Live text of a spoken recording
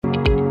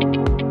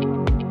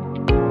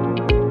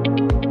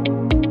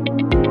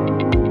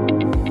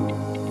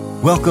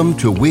Welcome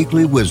to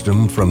Weekly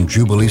Wisdom from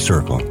Jubilee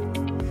Circle.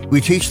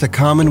 We teach the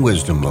common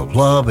wisdom of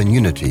love and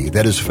unity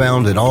that is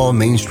found in all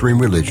mainstream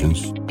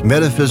religions,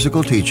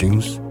 metaphysical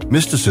teachings,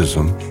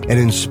 mysticism, and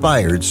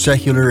inspired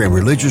secular and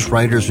religious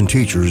writers and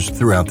teachers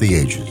throughout the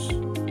ages.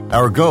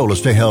 Our goal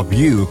is to help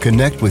you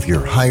connect with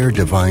your higher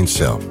divine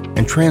self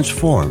and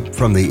transform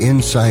from the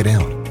inside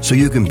out so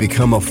you can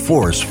become a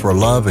force for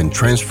love and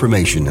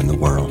transformation in the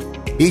world.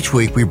 Each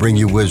week we bring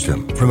you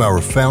wisdom from our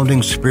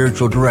founding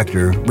spiritual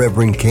director,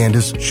 Reverend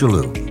Candace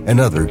Shalou, and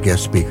other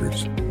guest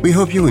speakers. We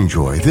hope you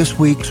enjoy this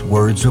week's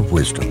Words of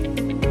Wisdom.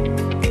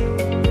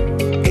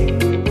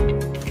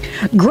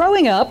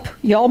 Growing up,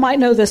 y'all might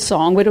know this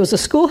song, but it was a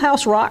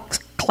Schoolhouse Rock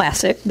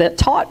classic that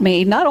taught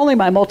me not only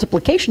my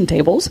multiplication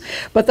tables,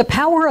 but the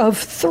power of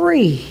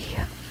three.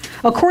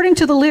 According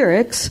to the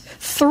lyrics,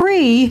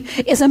 3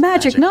 is a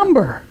magic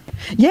number.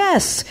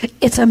 Yes,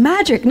 it's a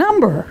magic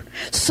number.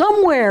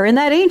 Somewhere in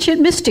that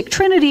ancient mystic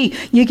trinity,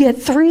 you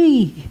get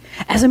 3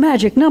 as a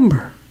magic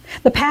number.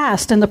 The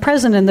past and the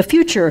present and the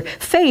future,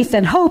 faith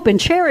and hope and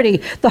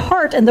charity, the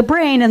heart and the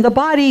brain and the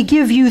body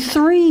give you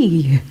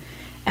 3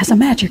 as a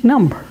magic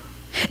number.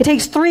 It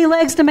takes 3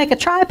 legs to make a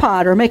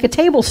tripod or make a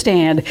table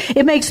stand.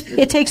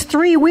 It takes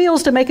 3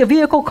 wheels to make a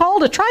vehicle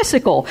called a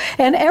tricycle.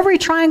 And every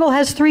triangle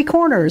has 3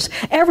 corners.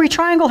 Every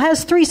triangle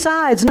has 3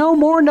 sides. No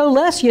more, no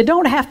less. You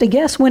don't have to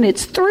guess when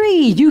it's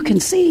 3. You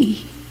can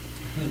see.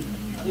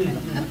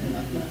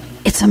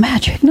 It's a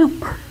magic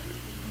number.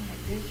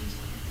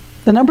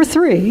 The number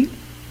 3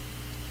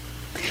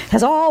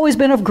 has always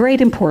been of great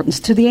importance.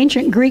 To the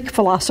ancient Greek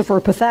philosopher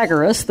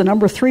Pythagoras, the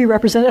number 3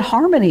 represented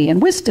harmony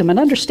and wisdom and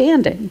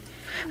understanding.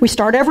 We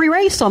start every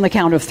race on the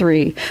count of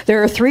 3.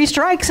 There are 3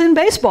 strikes in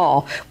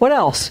baseball. What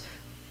else?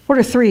 What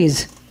are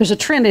 3s? There's a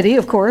trinity,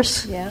 of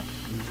course. Yeah.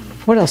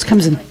 What else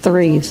comes in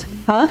 3s?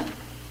 Huh?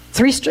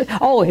 3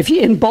 if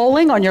you in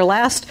bowling on your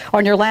last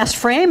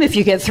frame, if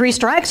you get 3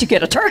 strikes, you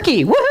get a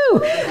turkey.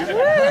 Woohoo!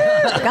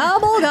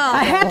 Gobble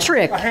gobble. A hat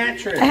trick. A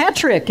hat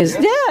trick is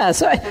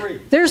So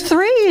there's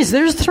 3s.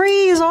 There's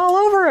 3s all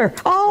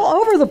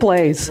over the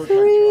place.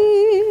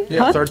 3. Yeah,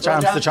 huh? Third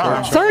time's the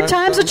charm. Third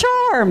time's the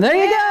charm. There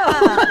you go.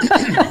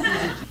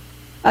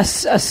 A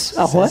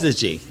what?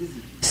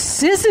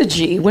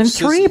 Syzygy, when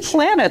 3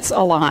 planets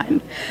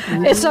align.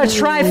 It's a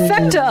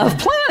trifecta of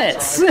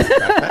planets.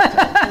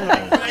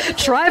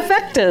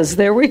 Trifectas.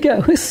 There we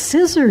go.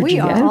 Syzygy. We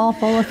are all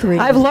full of 3.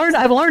 I've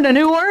learned a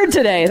new word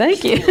today.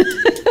 Thank you.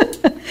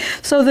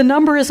 So the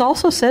number is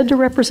also said to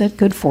represent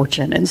good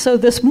fortune. And so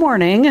this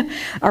morning,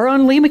 our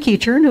own Lee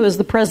McEachern, who is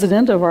the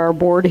president of our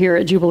board here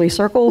at Jubilee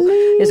Circle,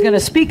 is going to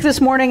speak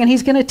this morning, and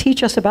he's going to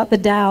teach us about the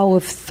Tao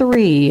of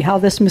Three, how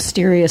this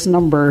mysterious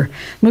number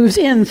moves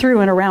in,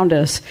 through, and around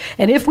us.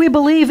 And if we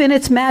believe in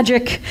its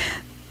magic,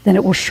 then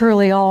it will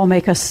surely all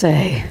make us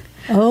say,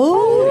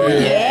 "Oh,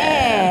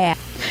 yeah."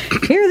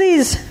 Hear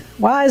these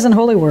wise and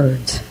holy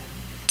words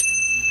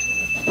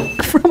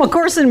from A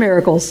Course in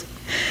Miracles.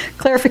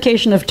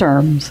 Clarification of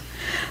terms.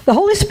 The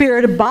Holy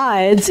Spirit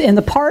abides in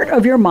the part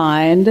of your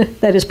mind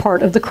that is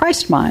part of the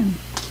Christ mind.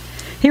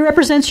 He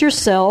represents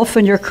yourself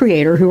and your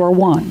Creator who are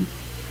one.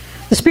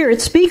 The Spirit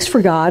speaks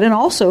for God and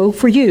also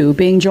for you,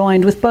 being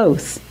joined with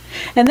both.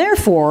 And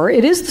therefore,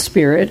 it is the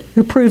Spirit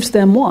who proves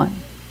them one.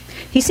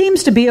 He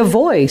seems to be a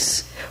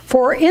voice,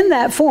 for in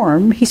that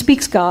form, he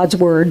speaks God's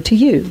word to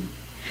you.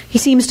 He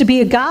seems to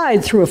be a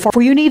guide through a form,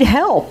 for you need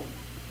help,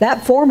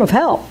 that form of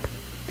help.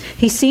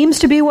 He seems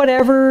to be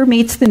whatever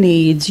meets the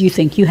needs you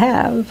think you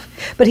have.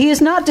 But he is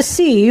not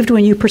deceived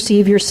when you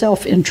perceive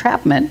yourself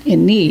entrapment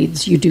in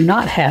needs you do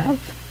not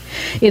have.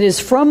 It is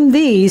from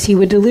these he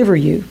would deliver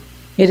you.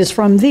 It is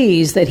from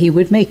these that he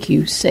would make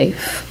you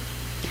safe.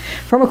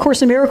 From A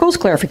Course in Miracles,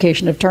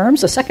 clarification of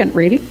terms, a second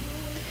reading.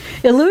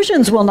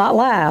 Illusions will not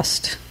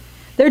last.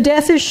 Their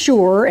death is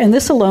sure, and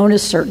this alone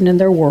is certain in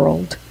their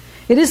world.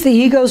 It is the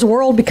ego's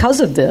world because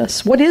of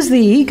this. What is the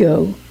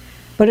ego?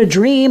 But a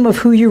dream of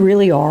who you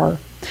really are.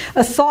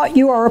 A thought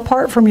you are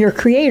apart from your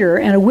Creator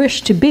and a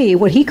wish to be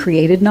what he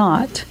created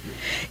not.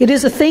 It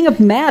is a thing of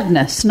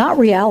madness, not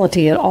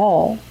reality at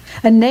all.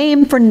 A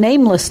name for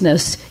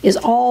namelessness is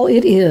all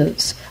it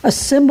is. A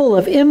symbol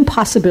of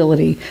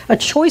impossibility, a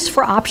choice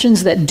for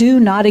options that do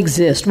not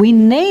exist. We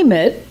name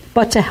it,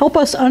 but to help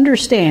us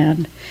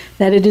understand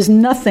that it is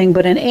nothing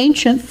but an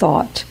ancient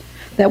thought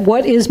that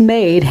what is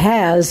made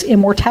has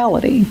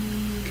immortality.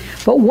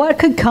 But what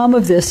could come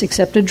of this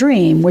except a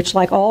dream, which,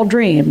 like all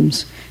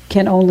dreams,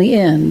 can only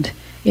end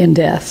in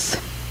death?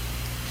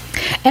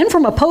 And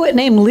from a poet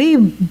named Lee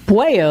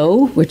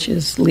Bueo, which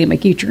is Lee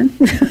McEachern,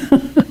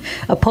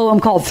 a poem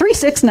called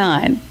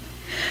 369.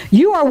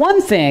 You are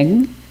one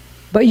thing,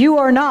 but you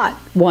are not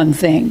one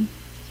thing.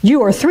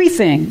 You are 3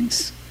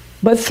 things,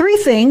 but 3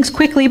 things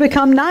quickly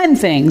become 9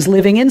 things,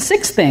 living in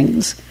 6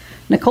 things.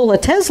 Nikola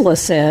Tesla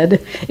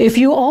said, if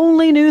you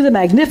only knew the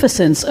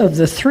magnificence of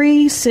the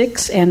 3,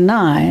 6, and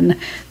 9,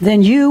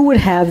 then you would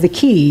have the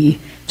key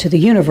to the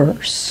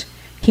universe.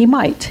 He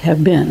might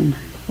have been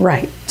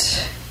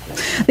right.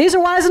 These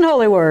are wise and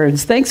holy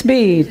words. Thanks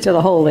be to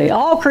the holy.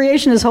 All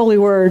creation is holy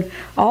word.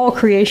 All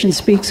creation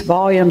speaks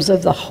volumes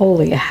of the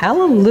holy.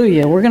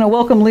 Hallelujah. We're going to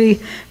welcome Lee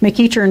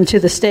McEachern to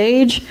the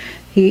stage.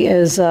 He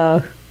is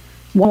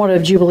one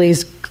of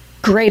Jubilee's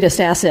greatest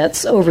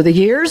assets over the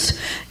years,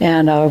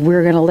 and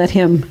we're going to let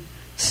him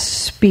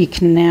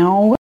speak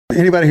now.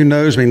 Anybody who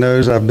knows me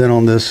knows I've been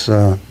on this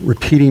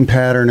repeating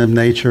pattern of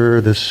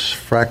nature, this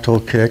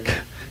fractal kick,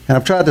 and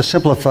I've tried to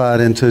simplify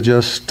it into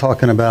just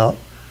talking about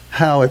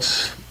how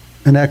it's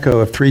an echo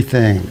of three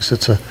things.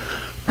 It's a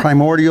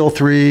primordial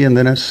three, and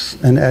then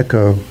it's an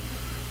echo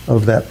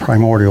of that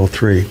primordial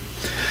three.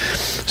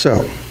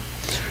 So,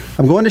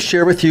 I'm going to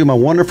share with you my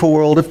wonderful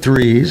world of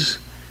threes,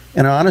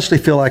 and I honestly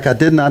feel like I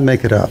did not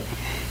make it up.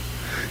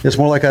 It's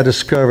more like I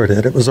discovered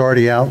it. It was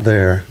already out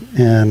there,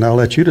 and I'll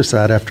let you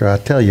decide after I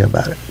tell you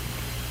about it.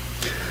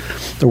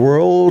 The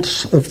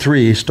worlds of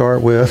three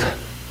start with,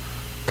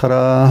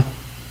 ta-da,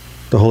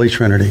 the Holy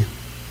Trinity.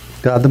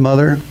 God the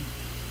Mother,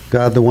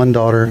 God the One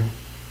Daughter,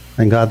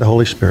 and God the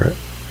Holy Spirit.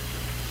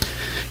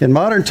 In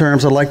modern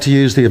terms, I'd like to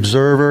use the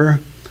observer,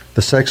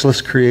 the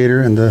sexless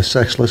creator, and the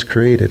sexless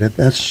created.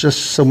 That's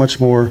just so much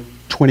more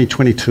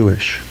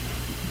 2022-ish.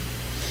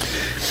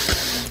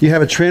 You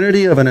have a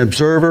trinity of an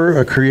observer,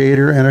 a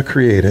creator, and a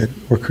created,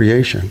 or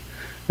creation.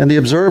 And the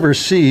observer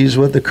sees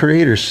what the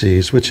creator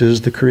sees, which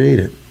is the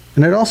created.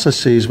 And it also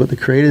sees what the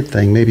created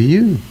thing, maybe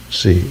you,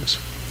 sees.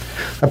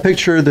 I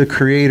picture the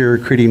creator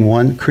creating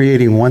one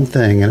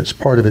thing, and it's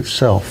part of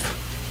itself.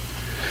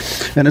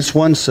 And it's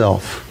one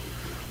self,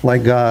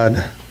 like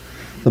God,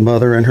 the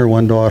Mother and her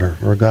one daughter,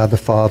 or God the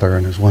Father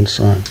and his one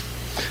Son.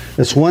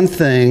 It's one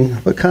thing,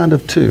 but kind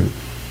of two.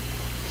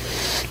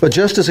 But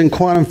just as in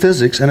quantum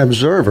physics, an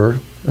observer,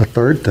 a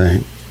third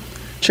thing,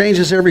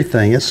 changes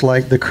everything. It's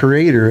like the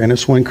creator and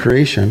its one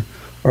creation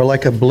are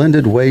like a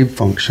blended wave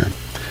function.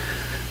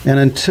 And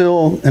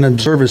until an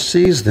observer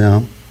sees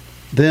them,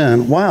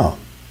 then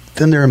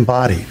they're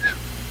embodied.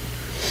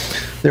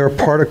 They're a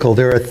particle,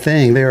 they're a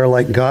thing. They are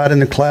like God in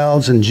the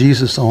clouds and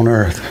Jesus on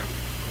earth.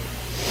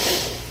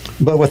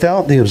 But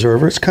without the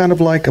observer, it's kind of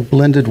like a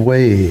blended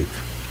wave,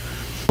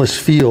 this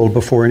field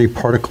before any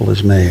particle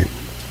is made.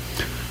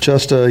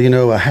 Just a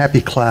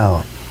happy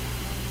cloud.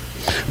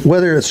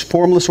 Whether it's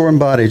formless or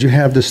embodied, you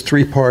have this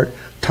three-part,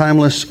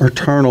 timeless,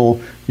 eternal,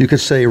 you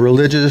could say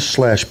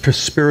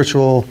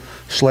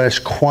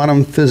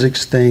religious/spiritual/quantum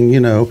physics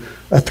thing, a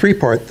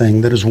three-part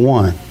thing that is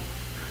one.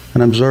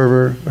 An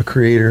observer, a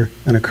creator,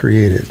 and a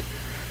created.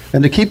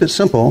 And to keep it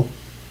simple,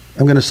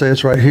 I'm going to say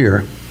it's right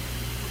here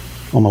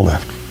on my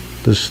left.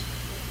 This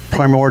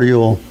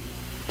primordial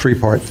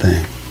three-part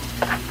thing.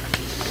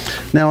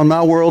 Now, in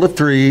my world of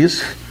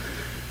threes,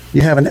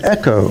 you have an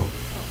echo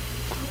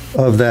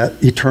of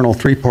that eternal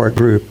three-part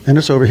group, and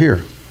it's over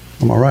here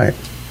on my right.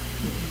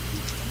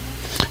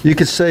 You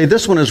could say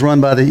this one is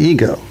run by the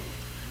ego.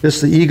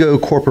 It's the ego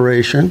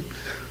corporation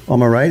on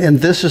my right, and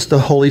this is the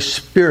Holy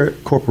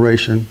Spirit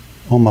corporation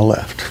on my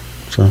left.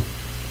 So,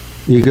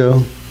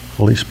 ego,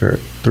 Holy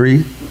Spirit,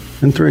 3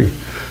 and 3.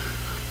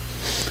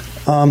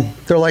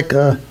 They're like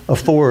a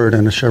Ford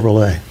and a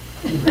Chevrolet.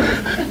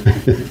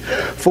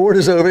 Ford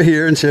is over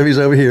here and Chevy's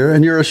over here,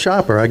 and you're a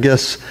shopper, I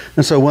guess.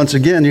 And so once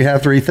again, you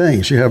have three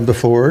things. You have the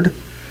Ford,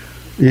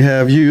 you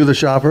have you, the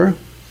shopper,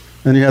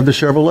 and you have the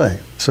Chevrolet.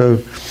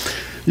 So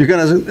you're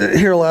going to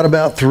hear a lot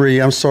about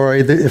 3. I'm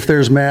sorry, if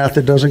there's math,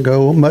 it doesn't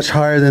go much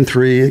higher than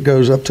 3. It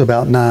goes up to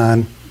about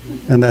 9,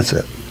 and that's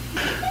it.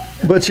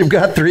 But you've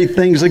got 3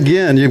 things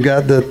again. You've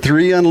got the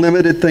 3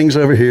 unlimited things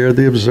over here,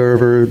 the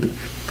observer,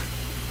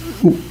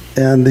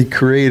 and the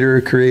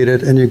creator,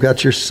 created, and you've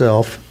got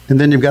yourself. And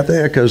then you've got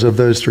the echoes of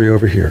those 3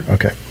 over here.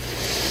 Okay.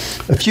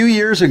 A few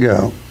years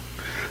ago,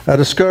 I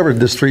discovered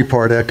this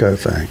 3-part echo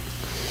thing.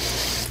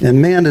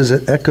 And man, does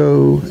it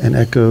echo and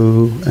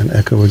echo and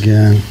echo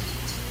again.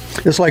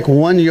 It's like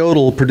one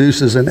yodel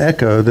produces an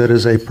echo that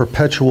is a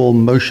perpetual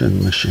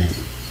motion machine.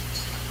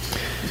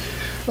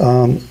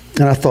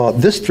 And I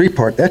thought, this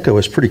 3-part echo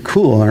is pretty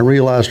cool. And I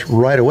realized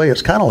right away,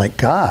 it's kind of like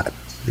God,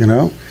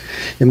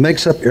 It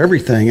makes up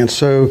everything. And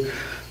so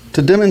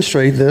to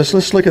demonstrate this,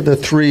 let's look at the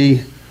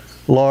 3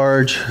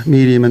 large,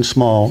 medium, and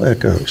small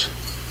echoes.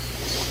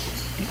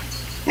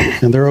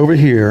 And they're over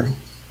here,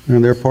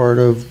 and they're part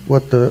of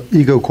what the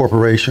Ego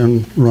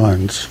Corporation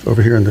runs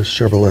over here in this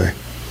Chevrolet.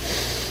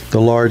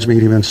 The large,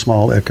 medium, and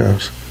small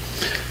echoes,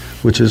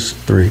 which is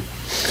 3,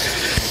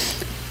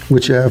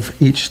 which have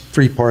each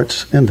 3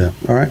 parts in them,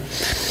 all right?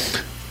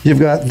 You've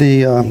got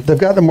they've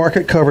got the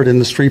market covered in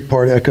this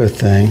 3-part echo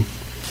thing.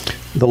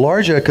 The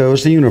large echo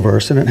is the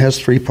universe, and it has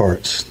 3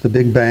 parts. The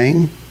Big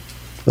Bang,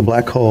 the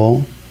black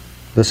hole,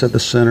 that's at the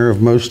center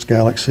of most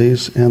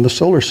galaxies, and the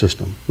solar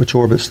system, which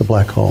orbits the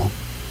black hole.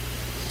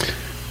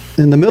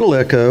 In the middle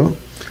echo,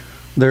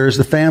 there's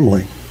the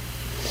family.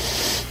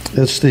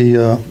 It's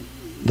the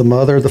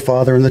mother, the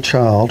father, and the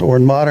child, or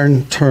in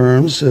modern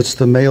terms, it's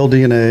the male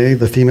DNA,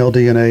 the female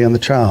DNA, and the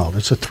child.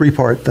 It's a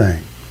 3-part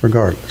thing,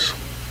 regardless.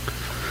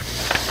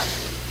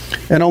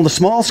 And on the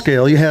small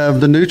scale, you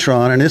have the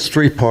neutron, and its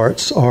 3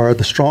 parts are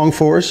the strong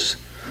force,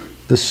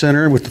 the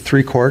center with the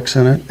 3 quarks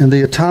in it, and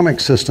the atomic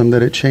system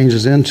that it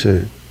changes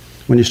into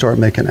when you start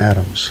making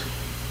atoms.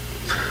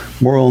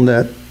 More on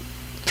that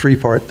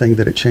 3-part thing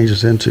that it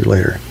changes into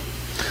later.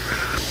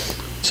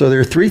 So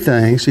there are 3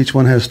 things. Each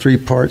one has 3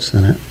 parts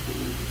in it.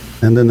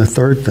 And then the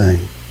third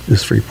thing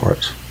is 3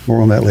 parts. More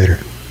on that later.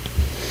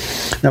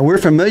 Now, we're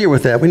familiar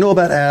with that. We know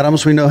about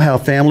atoms. We know how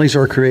families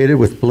are created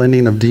with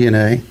blending of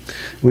DNA.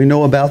 We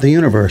know about the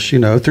universe,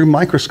 through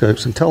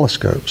microscopes and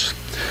telescopes.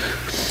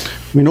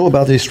 We know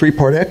about these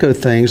 3-part echo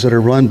things that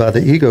are run by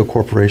the Ego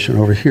Corporation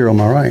over here on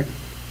my right.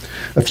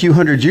 A few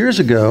hundred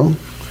years ago,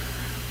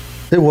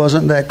 it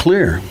wasn't that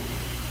clear.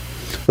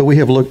 But we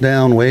have looked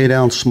down, way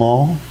down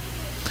small,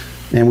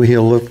 and we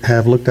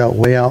have looked out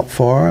way out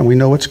far, and we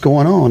know what's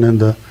going on in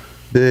the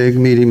big,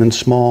 medium, and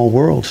small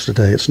worlds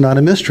today. It's not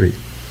a mystery.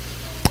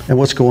 And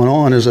what's going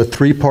on is a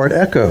 3-part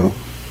echo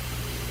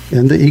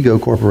in the Ego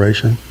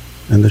Corporation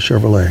and the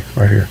Chevrolet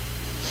right here.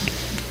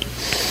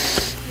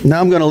 Now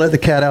I'm going to let the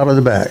cat out of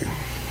the bag.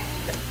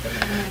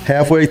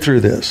 Halfway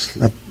through this.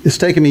 Now, it's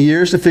taken me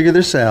years to figure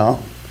this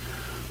out.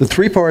 The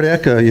 3-part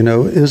echo,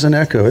 is an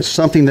echo. It's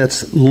something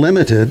that's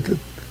limited,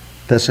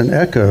 that's an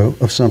echo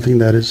of something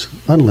that is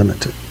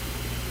unlimited.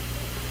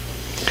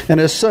 And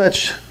as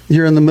such,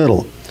 you're in the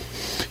middle.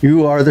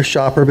 You are the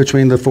shopper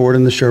between the Ford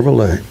and the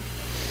Chevrolet.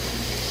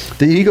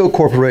 The Ego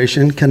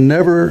Corporation can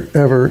never,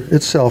 ever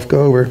itself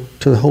go over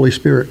to the Holy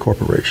Spirit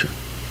Corporation.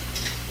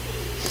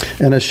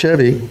 And a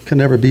Chevy can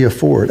never be a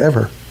Ford,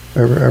 ever,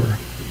 ever, ever.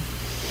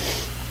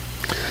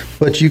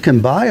 But you can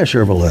buy a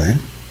Chevrolet,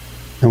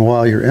 and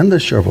while you're in the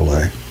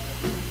Chevrolet,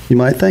 you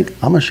might think,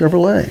 I'm a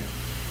Chevrolet.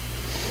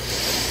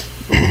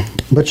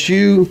 But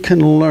you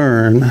can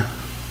learn,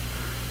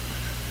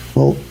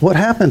 well, what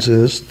happens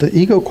is the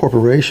Ego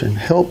Corporation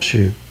helps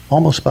you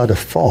almost by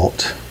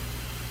default,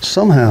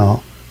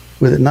 somehow,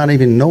 with it not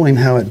even knowing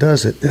how it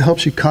does it. It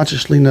helps you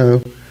consciously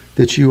know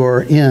that you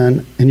are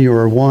in and you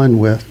are one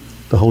with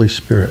the Holy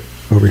Spirit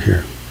over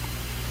here.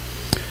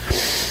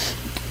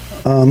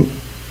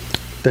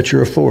 That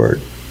you're a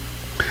Ford.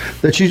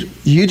 That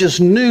you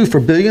just knew for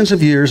billions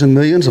of years and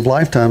millions of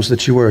lifetimes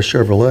that you were a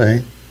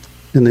Chevrolet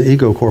in the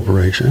Ego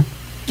Corporation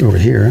over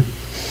here.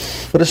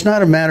 But it's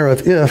not a matter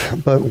of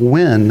if, but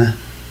when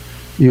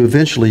you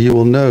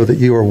will know that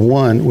you are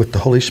one with the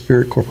Holy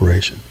Spirit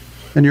Corporation.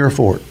 And you're a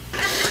Ford.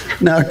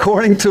 Now,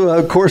 according to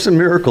A Course in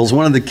Miracles,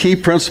 one of the key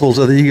principles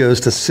of the ego is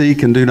to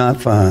seek and do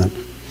not find.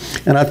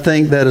 And I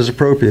think that is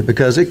appropriate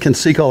because it can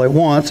seek all it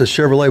wants. A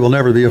Chevrolet will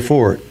never be a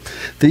Ford.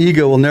 The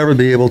ego will never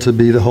be able to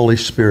be the Holy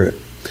Spirit.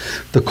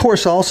 The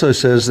Course also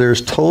says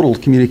there's total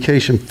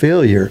communication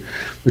failure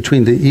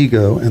between the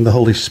ego and the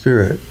Holy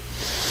Spirit.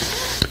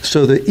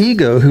 So the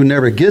ego, who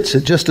never gets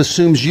it, just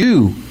assumes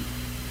you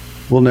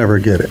will never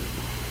get it.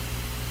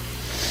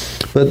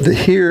 But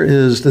here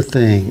is the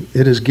thing.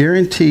 It is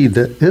guaranteed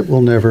that it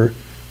will never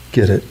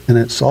get it. And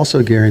it's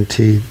also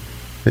guaranteed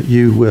that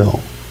you will.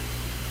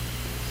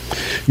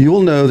 You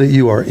will know that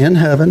you are in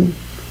heaven,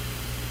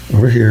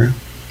 over here,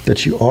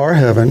 that you are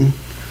heaven,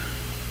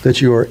 that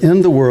you are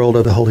in the world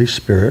of the Holy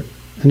Spirit,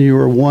 and you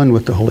are one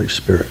with the Holy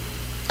Spirit.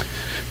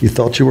 You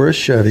thought you were a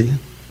Chevy,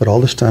 but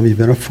all this time you've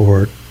been a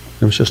Ford.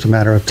 It was just a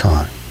matter of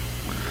time.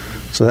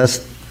 So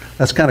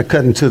that's kind of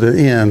cutting to the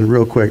end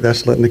real quick.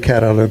 That's letting the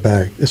cat out of the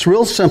bag. It's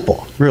real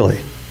simple, really.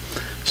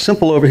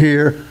 Simple over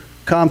here,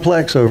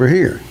 complex over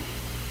here.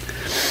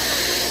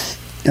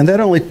 And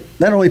that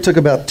only took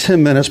about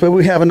 10 minutes, but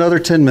we have another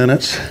 10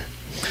 minutes.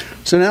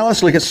 So now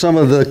let's look at some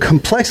of the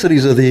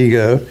complexities of the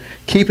ego,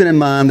 keeping in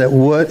mind that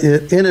what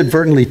it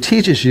inadvertently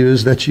teaches you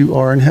is that you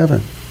are in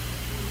heaven.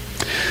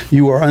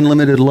 You are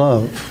unlimited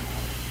love.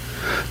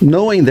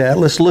 Knowing that,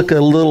 let's look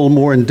a little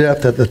more in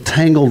depth at the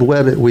tangled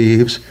web it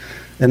weaves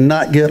and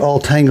not get all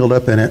tangled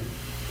up in it,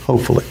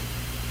 hopefully.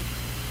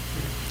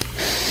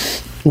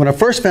 When I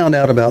first found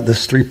out about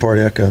this 3-part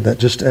echo that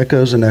just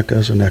echoes and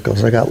echoes and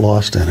echoes, I got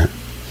lost in it.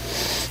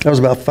 That was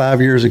about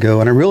 5 years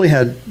ago, and I really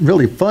had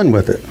fun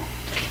with it.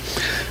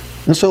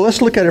 And so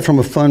let's look at it from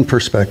a fun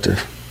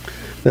perspective,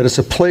 that it's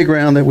a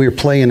playground that we're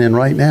playing in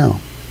right now.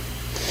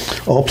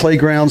 All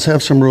playgrounds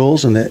have some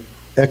rules, and the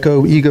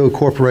Ego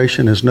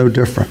Corporation is no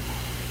different.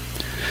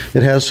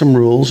 It has some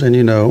rules, and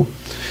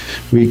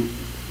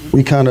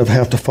we kind of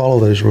have to follow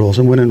those rules.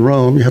 And when in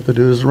Rome, you have to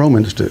do as the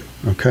Romans do.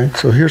 Okay?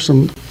 So here's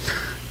some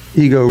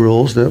ego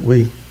rules that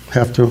we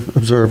have to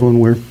observe when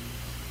we're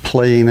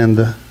playing in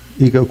the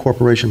Ego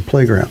Corporation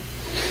playground.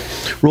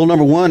 Rule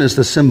number 1 is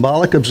the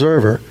symbolic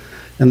observer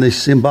and the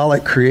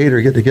symbolic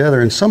creator get together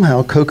and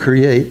somehow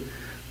co-create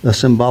the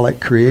symbolic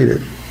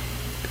created.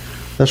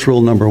 That's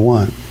rule number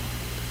 1.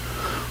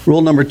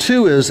 Rule number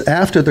 2 is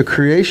after the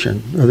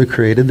creation of the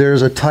created, there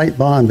is a tight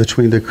bond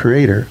between the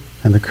creator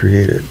and the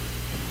created.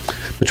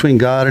 Between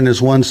God and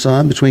his one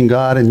son, between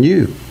God and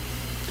you.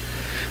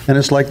 And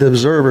it's like the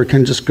observer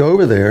can just go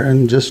over there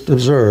and just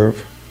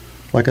observe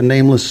like a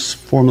nameless,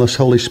 formless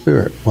Holy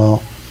Spirit.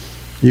 Well,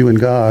 you and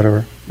God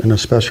are in a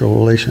special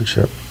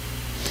relationship.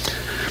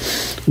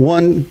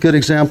 One good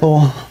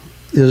example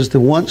is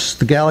once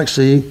the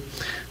galaxy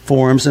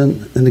forms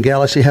and the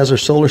galaxy has her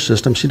solar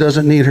system, she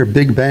doesn't need her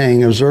Big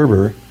Bang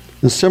observer.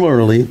 And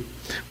similarly,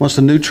 once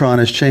the neutron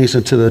is changed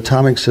into the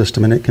atomic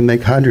system and it can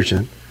make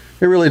hydrogen,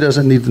 it really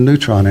doesn't need the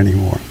neutron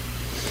anymore.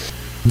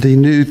 The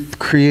new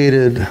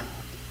created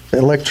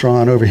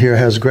electron over here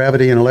has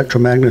gravity and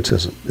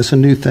electromagnetism. It's a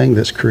new thing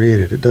that's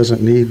created. It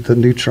doesn't need the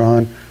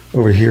neutron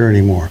over here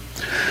anymore.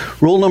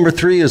 Rule number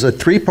 3 is a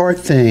 3-part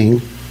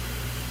thing,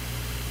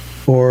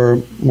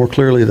 or more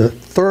clearly, the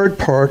third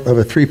part of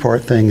a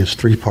 3-part thing is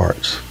 3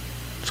 parts.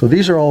 So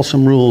these are all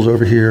some rules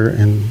over here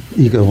in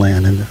ego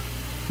land, in the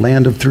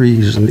land of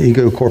threes and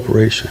ego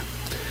corporation.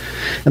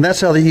 And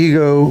that's how the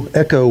ego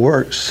echo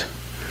works.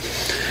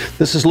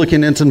 This is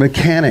looking into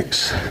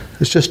mechanics.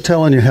 It's just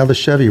telling you how the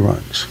Chevy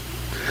runs.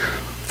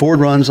 Ford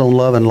runs on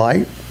love and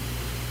light.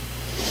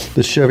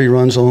 The Chevy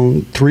runs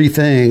on 3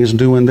 things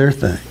doing their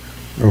thing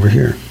over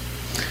here.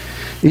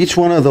 Each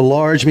one of the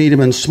large,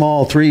 medium, and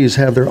small threes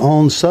have their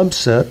own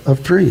subset of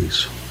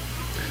threes.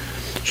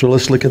 So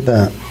let's look at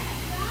that.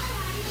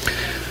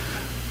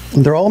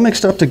 They're all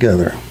mixed up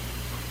together,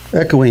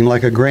 echoing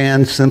like a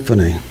grand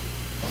symphony.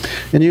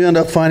 And you end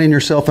up finding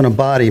yourself in a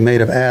body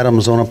made of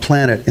atoms on a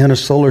planet, in a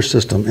solar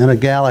system, in a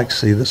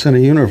galaxy that's in a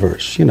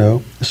universe. You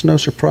know, it's no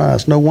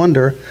surprise. No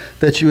wonder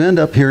that you end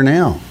up here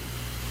now.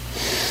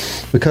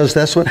 Because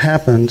that's what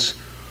happens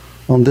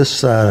on this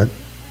side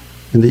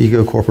in the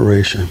ego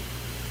corporation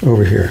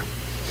over here.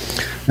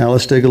 Now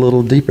let's dig a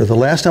little deeper. The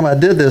last time I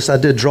did this, I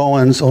did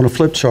drawings on a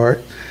flip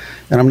chart.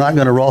 And I'm not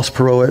going to Ross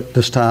Perot it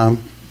this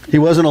time. He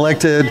wasn't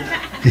elected.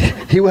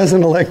 He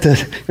wasn't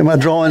elected. And my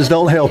drawings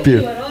don't help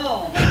you.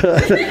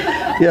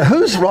 Yeah,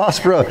 who's Ross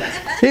Perot?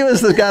 He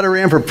was the guy that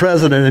ran for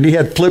president, and he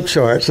had flip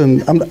charts,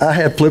 and I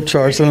had flip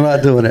charts, and I'm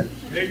not doing it.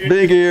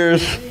 Big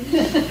ears,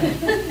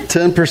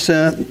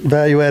 10%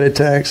 value-added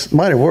tax.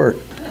 Might have worked.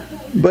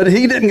 But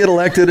he didn't get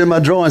elected, and my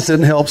drawings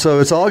didn't help, so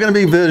it's all going to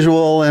be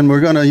visual, and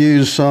we're going to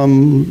use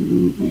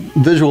some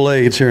visual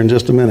aids here in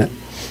just a minute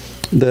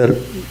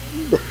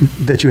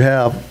that you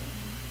have,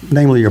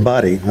 namely your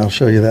body. I'll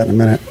show you that in a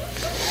minute.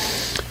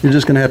 You're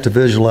just going to have to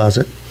visualize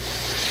it.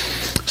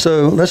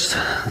 So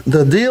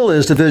the deal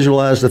is to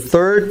visualize the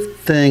third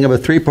thing of a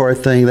 3-part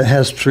thing that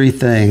has 3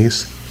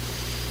 things.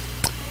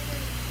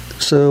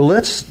 So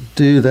let's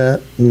do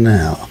that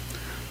now.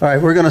 All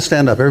right, we're going to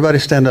stand up. Everybody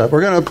stand up.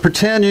 We're going to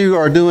pretend you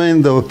are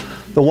doing the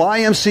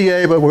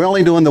YMCA, but we're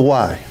only doing the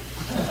Y.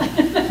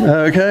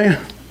 Okay?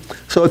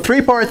 So a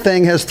 3-part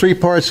thing has 3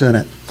 parts in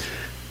it.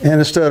 And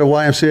instead of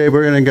YMCA,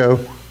 we're going to go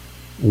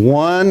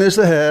 1 is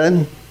the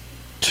head,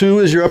 2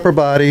 is your upper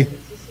body,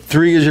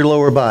 3 is your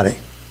lower body.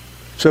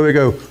 So we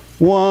go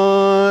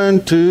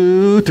 1,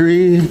 2,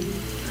 3,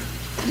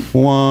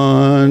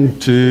 1,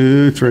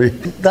 2, 3.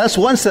 That's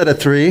one set of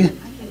 3.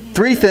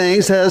 3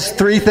 things has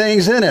 3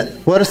 things in it.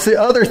 What is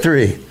the other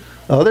 3?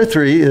 The other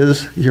 3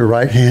 is your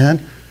right hand,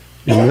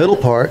 your middle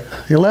part,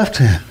 your left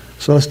hand.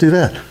 So let's do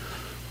that.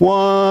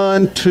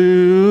 1,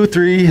 2,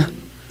 3.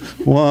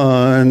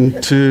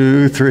 1,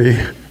 2, 3.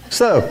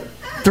 So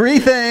 3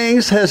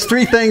 things has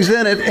 3 things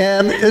in it,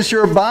 and it's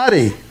your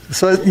body.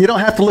 So you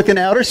don't have to look in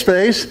outer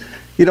space.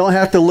 You don't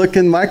have to look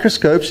in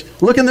microscopes.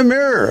 Look in the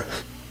mirror,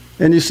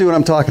 and you see what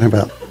I'm talking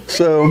about.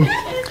 So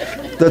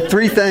the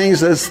 3 things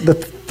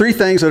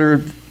that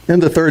are in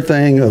the third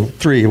thing of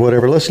 3,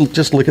 whatever. Let's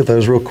just look at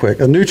those real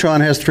quick. A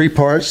neutron has 3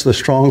 parts: the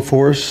strong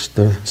force,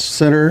 the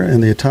center,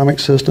 and the atomic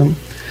system.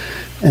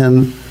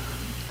 And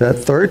that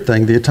third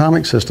thing, the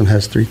atomic system,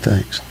 has 3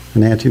 things: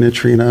 an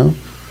antineutrino,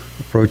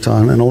 a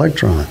proton, and an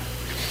electron.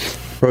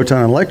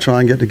 Proton and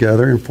electron get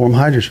together and form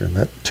hydrogen,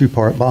 that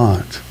 2-part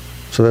bond.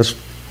 So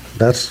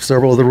that's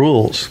several of the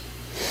rules.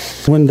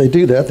 When they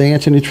do that, the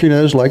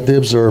antineutrinos, like the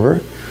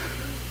observer,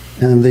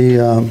 and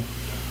the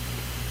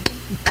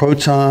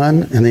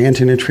proton and the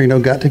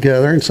antineutrino got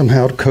together and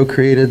somehow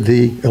co-created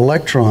the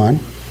electron.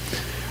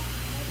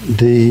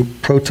 The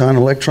proton and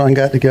electron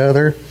got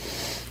together,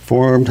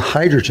 formed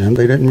hydrogen.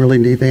 They didn't really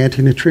need the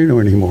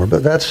antineutrino anymore.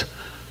 But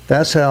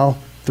that's how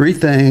 3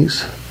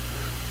 things,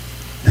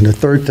 and the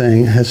third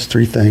thing has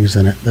 3 things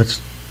in it.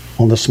 That's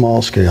on the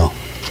small scale.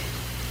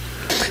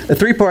 A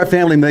 3-part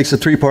family makes a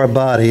 3-part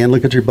body, and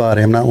look at your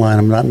body. I'm not lying.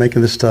 I'm not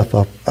making this stuff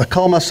up. I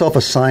call myself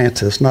a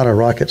scientist, not a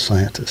rocket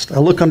scientist. I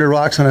look under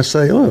rocks and I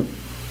say, oh,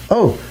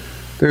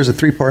 there's a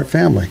 3-part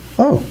family.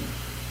 Oh,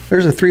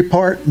 there's a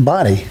 3-part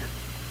body.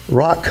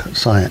 Rock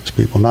science,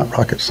 people, not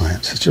rocket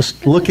science. It's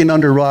just looking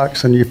under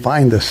rocks and you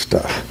find this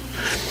stuff.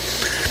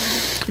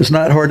 It's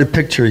not hard to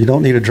picture. You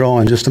don't need a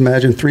drawing. Just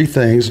imagine 3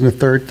 things, and the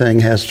third thing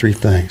has 3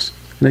 things.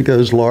 And it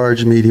goes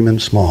large, medium, and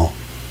small.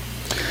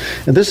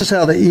 And this is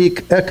how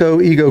the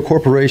Echo Ego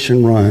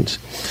Corporation runs.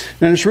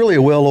 And it's really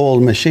a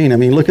well-oiled machine. I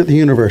mean, look at the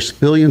universe,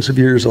 billions of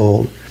years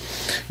old.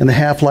 And the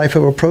half-life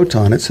of a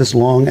proton, it's as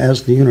long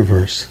as the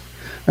universe.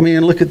 I mean,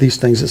 and look at these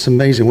things. It's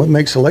amazing. What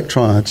makes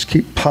electrons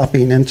keep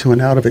popping into and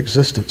out of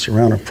existence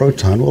around a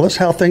proton? Well, that's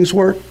how things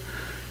work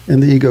in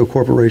the Ego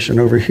Corporation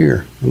over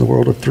here in the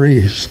world of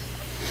threes.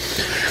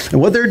 And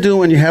what they're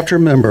doing, you have to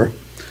remember,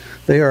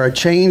 they are a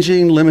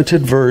changing,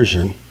 limited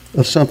version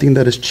of something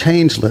that is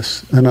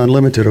changeless and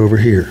unlimited over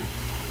here.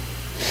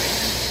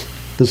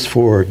 this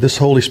forward. This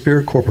Holy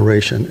Spirit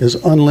corporation is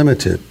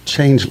unlimited,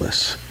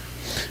 changeless.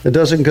 It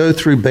doesn't go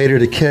through beta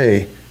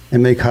decay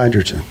and make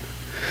hydrogen.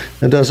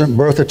 It doesn't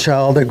birth a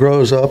child that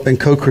grows up and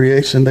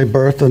co-creates, and they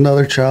birth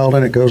another child,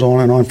 and it goes on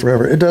and on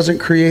forever. It doesn't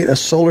create a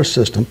solar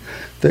system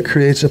that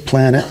creates a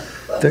planet,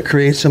 that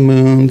creates a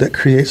moon, that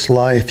creates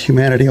life,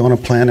 humanity on a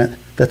planet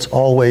that's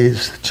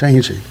always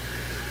changing.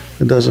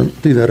 It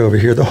doesn't do that over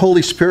here. The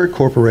Holy Spirit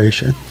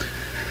corporation,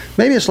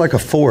 maybe it's like a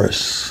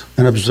force,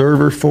 an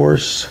observer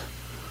force,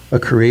 a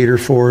creator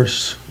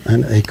force,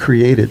 and a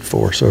created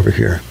force over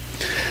here.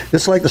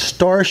 It's like the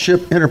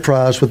Starship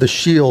Enterprise with the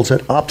shields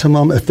at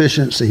optimum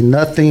efficiency.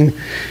 Nothing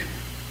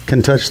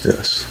can touch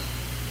this.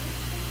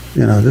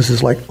 You know, this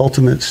is like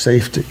ultimate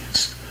safety.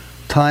 It's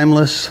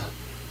timeless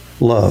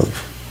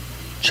love.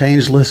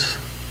 Changeless,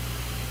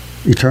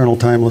 eternal,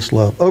 timeless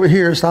love. Over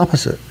here, it's the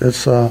opposite.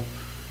 It's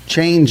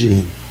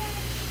changing,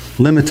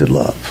 limited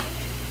love.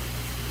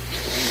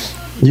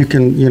 You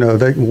can,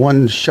 that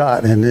one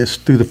shot and it's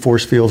through the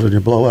force fields and you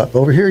blow up.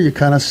 Over here, you're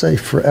kind of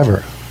safe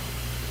forever.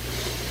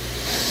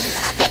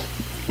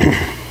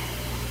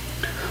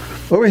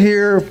 Over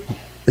here,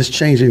 it's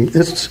changing.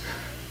 It's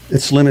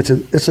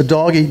limited. It's a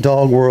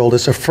dog-eat-dog world.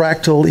 It's a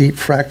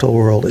fractal-eat-fractal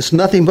world. It's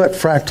nothing but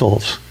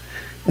fractals.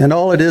 And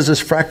all it is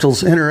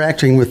fractals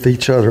interacting with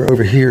each other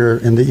over here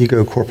in the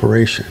ego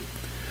corporation.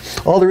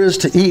 All there is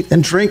to eat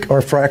and drink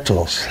are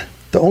fractals.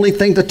 The only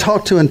thing to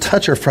talk to and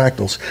touch are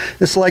fractals.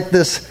 It's like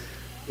this.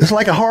 It's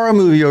like a horror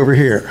movie over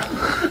here.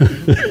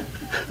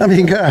 I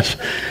mean, gosh,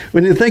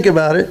 when you think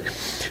about it,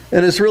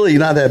 and it's really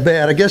not that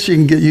bad, I guess you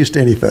can get used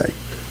to anything.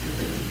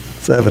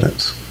 It's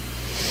evidence.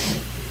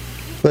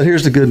 But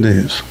here's the good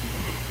news.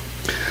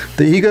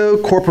 The ego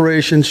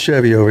corporation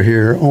Chevy over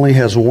here only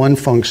has one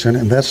function,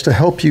 and that's to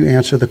help you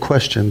answer the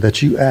question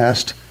that you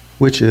asked,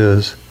 which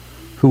is,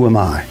 who am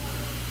I?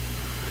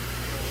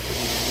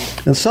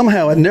 And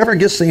somehow it never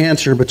gets the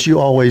answer, but you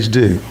always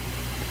do.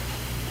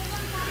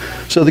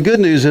 So the good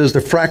news is the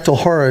fractal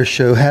horror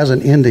show has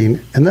an ending,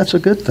 and that's a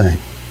good thing.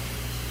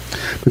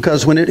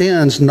 Because when it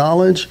ends,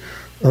 knowledge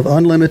of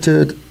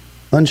unlimited,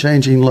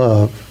 unchanging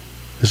love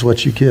is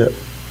what you get.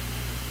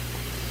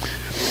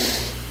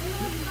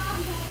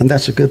 And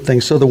that's a good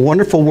thing. So the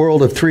wonderful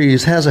world of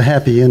threes has a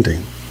happy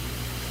ending.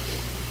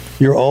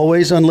 You're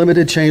always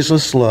unlimited,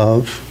 changeless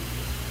love.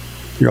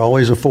 You're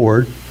always a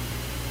Ford.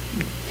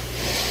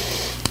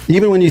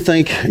 Even when you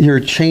think you're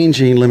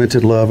changing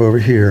limited love over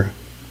here,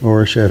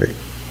 or a Chevy.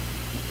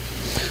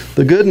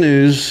 The good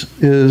news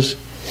is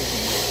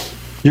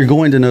you're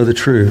going to know the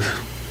truth.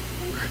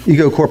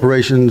 Ego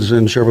corporations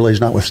and Chevrolets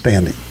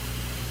notwithstanding.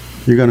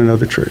 You're going to know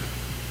the truth.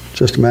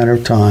 Just a matter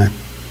of time.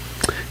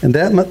 And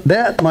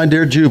that, my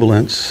dear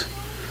jubilants,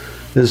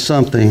 is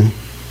something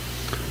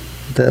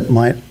that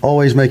might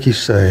always make you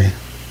say,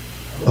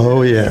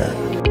 oh yeah.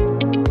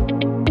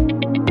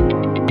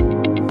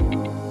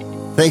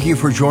 Thank you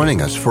for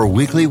joining us for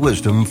Weekly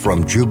Wisdom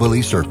from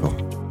Jubilee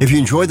Circle. If you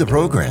enjoyed the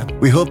program,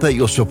 we hope that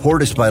you'll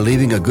support us by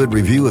leaving a good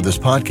review of this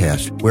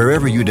podcast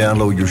wherever you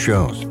download your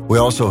shows. We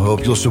also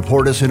hope you'll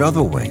support us in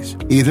other ways,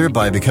 either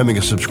by becoming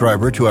a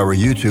subscriber to our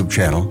YouTube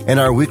channel and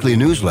our weekly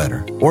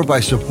newsletter, or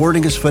by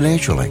supporting us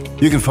financially.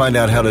 You can find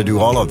out how to do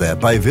all of that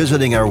by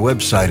visiting our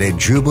website at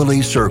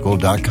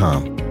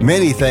jubileecircle.com.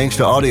 Many thanks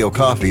to Audio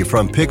Coffee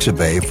from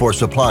Pixabay for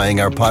supplying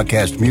our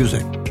podcast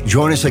music.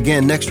 Join us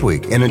again next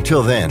week, and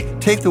until then,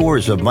 take the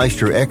words of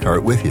Meister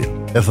Eckhart with you.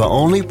 If the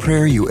only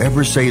prayer you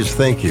ever say is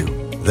thank you,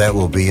 that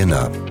will be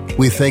enough.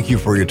 We thank you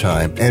for your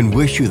time and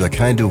wish you the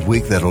kind of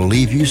week that'll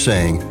leave you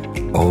saying,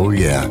 oh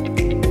yeah.